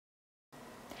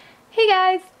Hey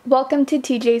guys, welcome to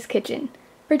TJ's Kitchen.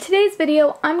 For today's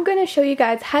video, I'm going to show you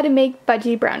guys how to make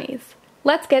fudgy brownies.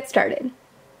 Let's get started.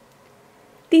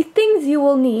 The things you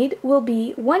will need will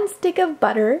be 1 stick of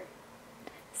butter,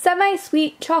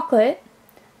 semi-sweet chocolate,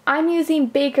 I'm using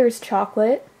baker's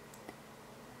chocolate,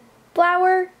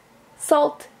 flour,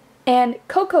 salt, and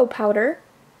cocoa powder,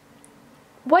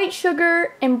 white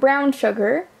sugar and brown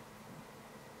sugar,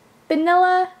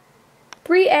 vanilla,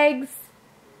 3 eggs,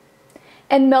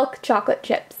 and milk chocolate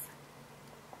chips.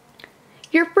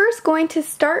 You're first going to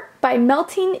start by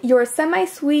melting your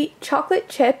semi-sweet chocolate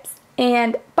chips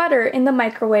and butter in the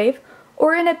microwave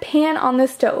or in a pan on the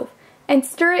stove and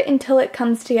stir it until it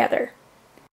comes together.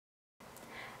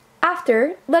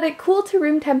 After, let it cool to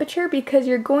room temperature because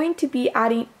you're going to be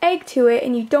adding egg to it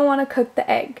and you don't want to cook the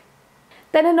egg.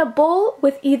 Then in a bowl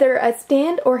with either a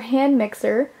stand or hand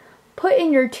mixer, put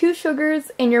in your 2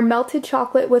 sugars and your melted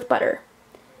chocolate with butter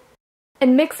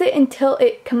and mix it until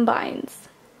it combines.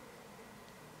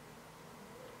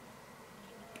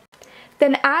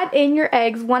 Then add in your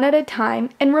eggs one at a time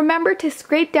and remember to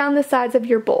scrape down the sides of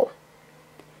your bowl.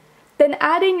 Then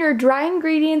add in your dry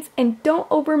ingredients and don't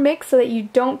overmix so that you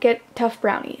don't get tough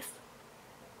brownies.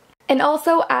 And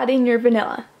also add in your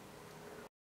vanilla.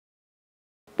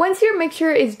 Once your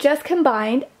mixture is just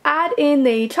combined, add in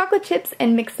the chocolate chips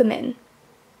and mix them in.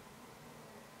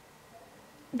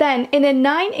 Then, in a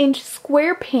 9-inch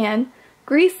square pan,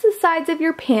 grease the sides of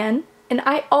your pan, and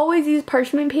I always use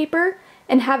parchment paper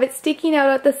and have it sticking out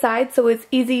at the side so it's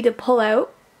easy to pull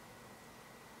out.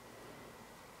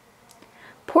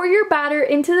 Pour your batter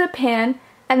into the pan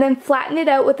and then flatten it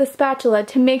out with a spatula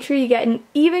to make sure you get an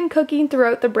even cooking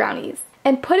throughout the brownies.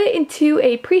 And put it into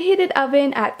a preheated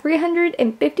oven at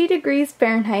 350 degrees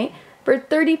Fahrenheit for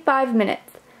 35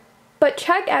 minutes. But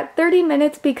check at 30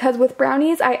 minutes because with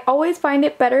brownies, I always find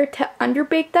it better to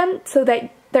underbake them so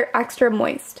that they're extra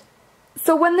moist.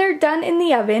 So when they're done in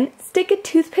the oven, stick a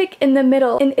toothpick in the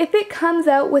middle, and if it comes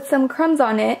out with some crumbs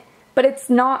on it, but it's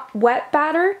not wet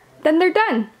batter, then they're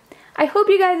done. I hope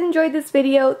you guys enjoyed this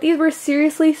video. These were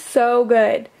seriously so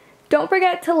good. Don't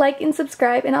forget to like and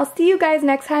subscribe, and I'll see you guys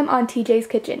next time on TJ's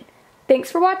Kitchen.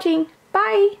 Thanks for watching.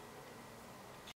 Bye!